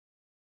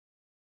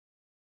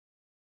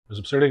Is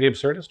absurdity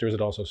absurdist, or is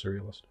it also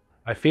surrealist?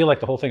 I feel like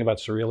the whole thing about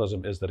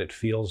surrealism is that it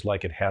feels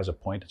like it has a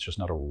point. It's just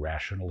not a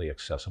rationally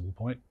accessible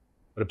point.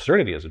 But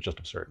absurdity is just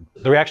absurd.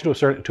 The reaction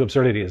to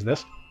absurdity is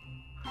this,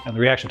 and the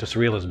reaction to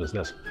surrealism is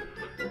this.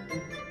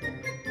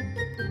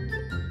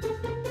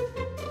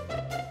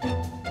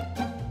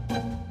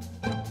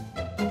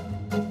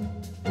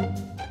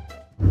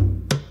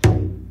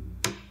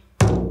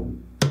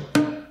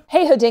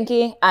 Hey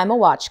Hodinkee, I'm a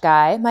watch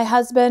guy. My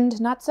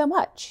husband, not so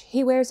much.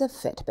 He wears a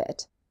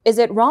Fitbit. Is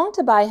it wrong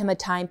to buy him a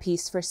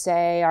timepiece for,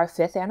 say, our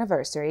 5th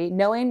anniversary,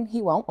 knowing he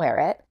won't wear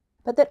it,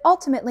 but that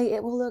ultimately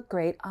it will look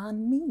great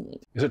on me?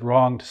 Is it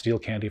wrong to steal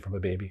candy from a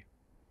baby?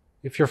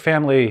 If your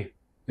family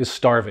is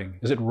starving,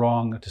 is it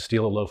wrong to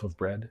steal a loaf of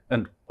bread?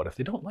 And what if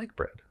they don't like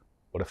bread?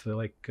 What if they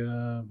like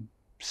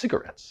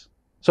cigarettes?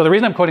 So the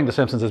reason I'm quoting The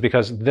Simpsons is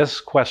because this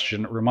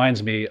question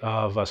reminds me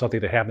of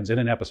something that happens in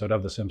an episode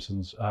of The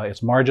Simpsons.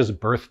 It's Marge's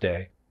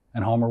birthday,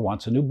 and Homer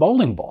wants a new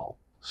bowling ball.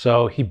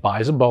 So he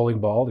buys a bowling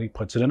ball, and he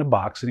puts it in a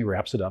box, and he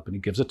wraps it up, and he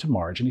gives it to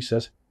Marge, and he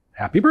says,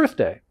 "Happy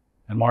birthday."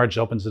 And Marge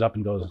opens it up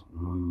and goes,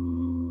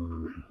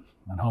 "Mm."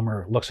 And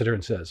Homer looks at her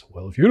and says,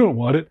 "Well, if you don't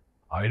want it,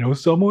 I know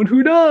someone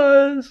who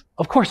does."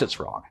 Of course it's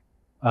wrong.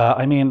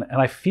 And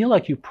I feel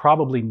like you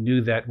probably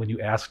knew that when you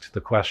asked the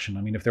question.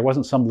 I mean, if there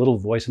wasn't some little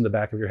voice in the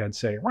back of your head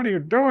saying, "What are you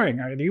doing?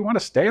 Do you want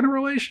to stay in a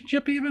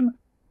relationship even?"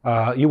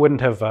 You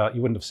wouldn't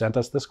have sent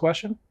us this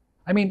question.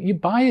 I mean, you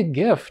buy a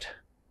gift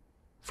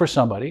for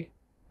somebody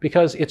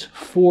because it's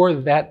for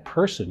that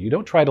person. You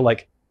don't try to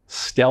like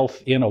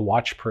stealth in a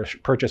watch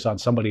purchase on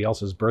somebody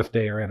else's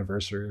birthday or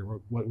anniversary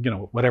or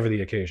whatever the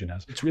occasion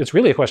is. It's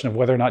really a question of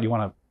whether or not you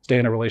want to stay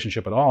in a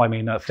relationship at all. I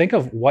mean, think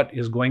of what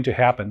is going to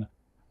happen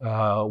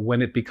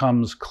when it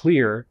becomes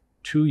clear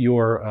to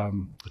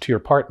your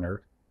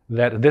partner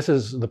that this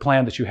is the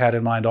plan that you had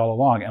in mind all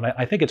along. And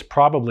I think it's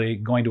probably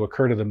going to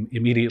occur to them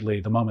immediately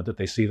the moment that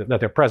they see that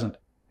their present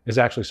is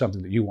actually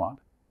something that you want.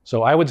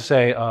 So I would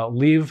say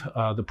leave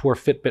the poor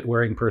Fitbit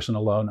wearing person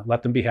alone.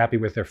 Let them be happy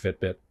with their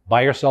Fitbit.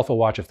 Buy yourself a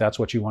watch if that's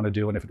what you want to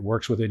do, and if it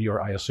works within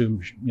your, I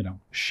assume,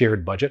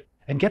 shared budget.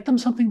 And get them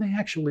something they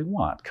actually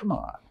want. Come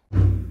on.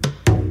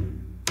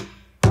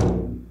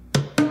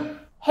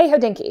 Hey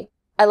Hodinkee,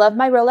 I love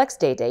my Rolex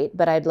day date,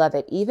 but I'd love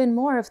it even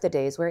more if the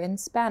days were in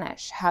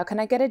Spanish. How can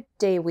I get a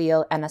day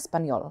wheel en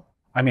español?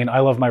 I mean, I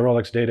love my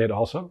Rolex day date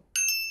also.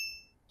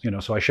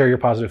 So I share your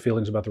positive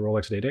feelings about the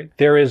Rolex day date.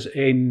 There is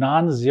a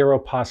non-zero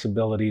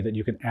possibility that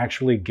you can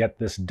actually get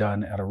this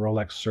done at a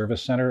Rolex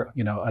service center.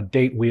 A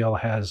date wheel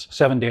has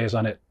 7 days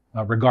on it,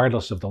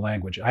 regardless of the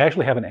language. I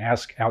actually have an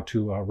ask out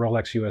to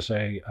Rolex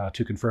USA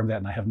to confirm that,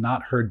 and I have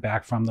not heard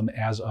back from them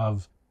as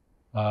of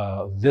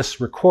this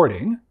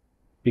recording,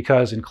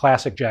 because in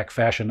classic Jack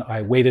fashion,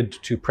 I waited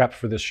to prep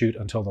for this shoot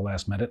until the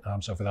last minute.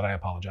 So for that, I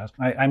apologize.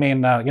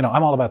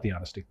 I'm all about the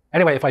honesty.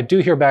 Anyway, if I do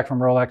hear back from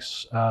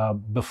Rolex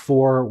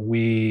before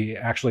we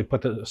actually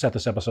set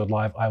this episode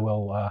live, I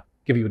will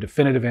give you a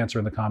definitive answer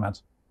in the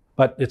comments.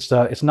 But it's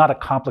not a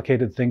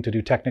complicated thing to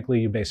do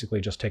technically. You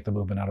basically just take the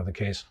movement out of the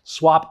case,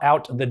 swap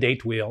out the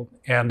date wheel,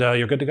 and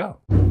you're good to go.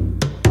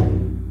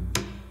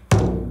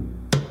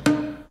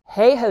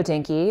 Hey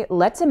Hodinkee,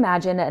 let's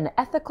imagine an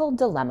ethical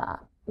dilemma.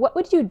 What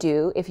would you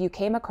do if you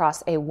came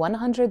across a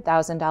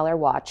 $100,000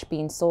 watch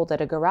being sold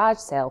at a garage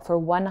sale for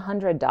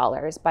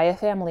 $100 by a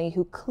family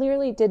who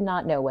clearly did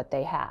not know what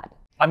they had?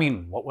 I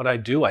mean, what would I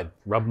do? I'd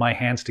rub my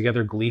hands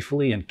together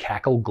gleefully and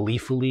cackle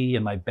gleefully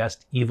in my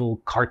best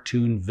evil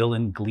cartoon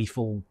villain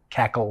gleeful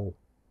cackle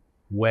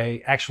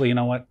way. Actually, you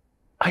know what?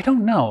 I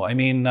don't know. I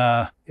mean,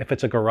 if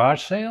it's a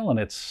garage sale and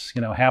it's,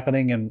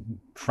 happening in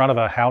front of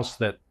a house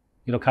that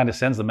kind of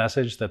sends the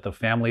message that the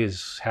family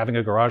is having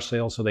a garage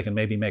sale so they can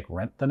maybe make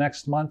rent the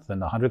next month,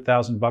 and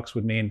 $100,000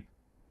 would mean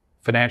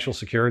financial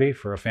security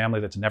for a family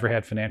that's never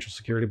had financial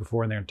security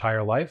before in their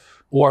entire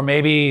life. Or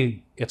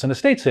maybe it's an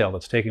estate sale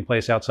that's taking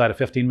place outside a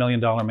 $15 million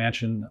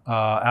mansion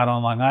out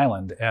on Long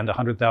Island, and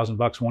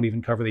 $100,000 won't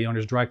even cover the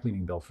owner's dry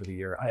cleaning bill for the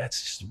year.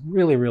 It's just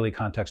really, really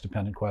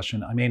context-dependent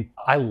question. I mean,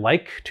 I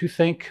like to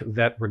think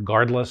that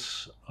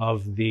regardless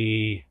of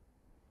the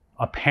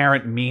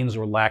apparent means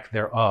or lack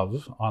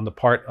thereof on the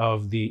part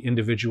of the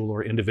individual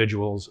or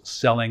individuals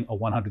selling a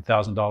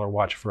 $100,000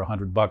 watch for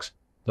 $100,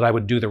 that I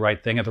would do the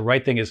right thing. And the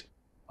right thing is,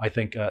 I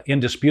think,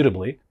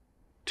 indisputably,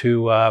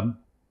 to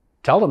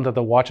tell them that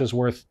the watch is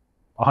worth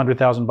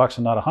 $100,000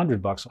 and not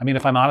 $100. I mean,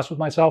 if I'm honest with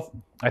myself,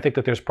 I think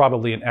that there's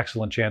probably an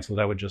excellent chance that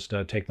I would just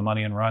take the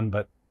money and run.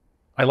 But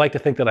I like to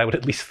think that I would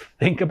at least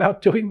think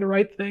about doing the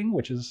right thing,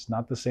 which is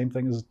not the same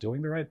thing as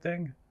doing the right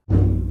thing.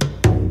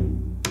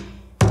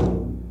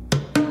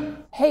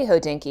 Hey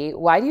Hodinkee,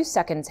 why do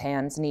seconds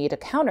hands need a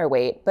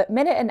counterweight, but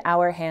minute and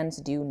hour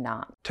hands do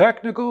not?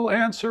 Technical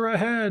answer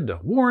ahead.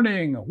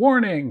 Warning,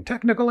 warning,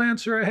 technical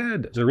answer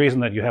ahead. The reason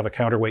that you have a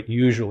counterweight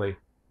usually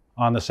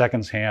on the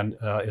seconds hand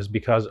is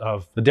because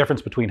of the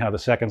difference between how the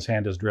seconds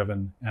hand is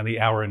driven and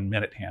the hour and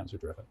minute hands are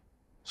driven.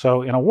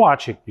 So in a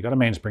watch, you got a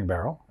mainspring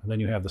barrel, and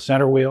then you have the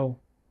center wheel,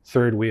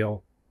 third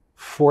wheel,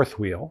 fourth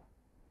wheel.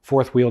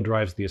 Fourth wheel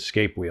drives the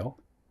escape wheel,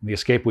 and the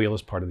escape wheel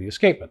is part of the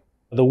escapement.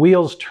 The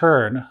wheels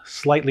turn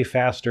slightly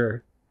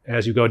faster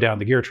as you go down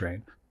the gear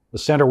train. The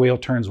center wheel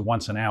turns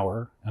once an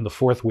hour, and the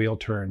fourth wheel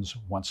turns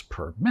once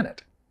per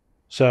minute.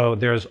 So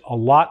there's a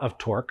lot of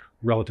torque,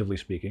 relatively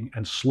speaking,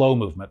 and slow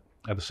movement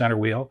at the center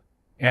wheel,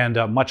 and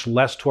much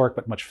less torque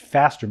but much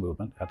faster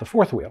movement at the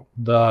fourth wheel.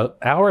 The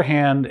hour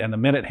hand and the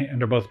minute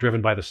hand are both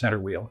driven by the center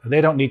wheel. They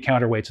don't need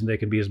counterweights, and they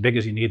can be as big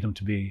as you need them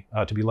to be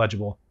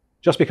legible,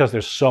 just because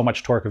there's so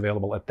much torque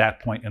available at that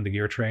point in the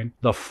gear train.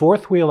 The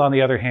fourth wheel, on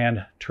the other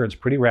hand, turns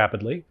pretty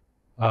rapidly.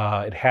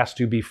 It has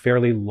to be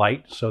fairly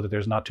light so that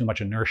there's not too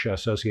much inertia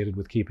associated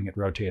with keeping it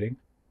rotating.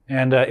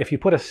 And if you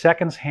put a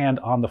seconds hand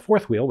on the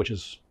fourth wheel, which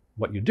is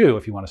what you do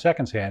if you want a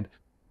seconds hand,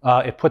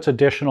 it puts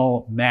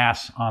additional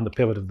mass on the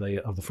pivot of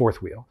the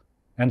fourth wheel.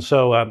 And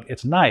so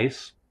it's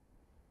nice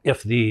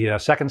if the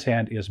seconds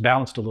hand is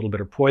balanced a little bit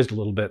or poised a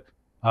little bit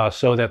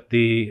so that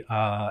the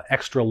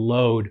extra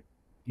load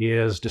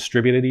is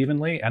distributed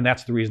evenly, and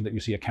that's the reason that you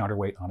see a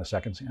counterweight on a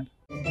seconds hand.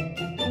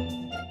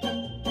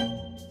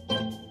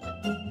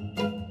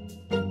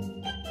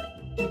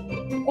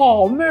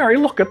 Oh, Mary,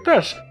 look at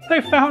this. They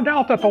found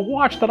out that the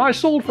watch that I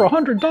sold for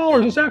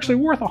 $100 is actually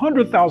worth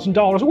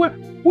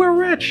 $100,000. We're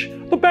rich.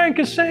 The bank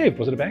is saved.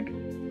 Was it a bank?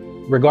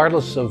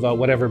 Regardless of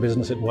whatever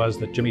business it was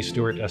that Jimmy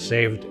Stewart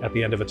saved at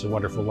the end of It's a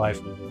Wonderful Life,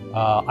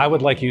 I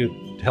would like you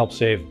to help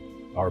save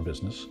our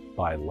business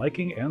by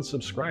liking and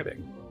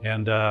subscribing.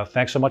 And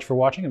thanks so much for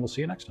watching, and we'll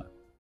see you next time.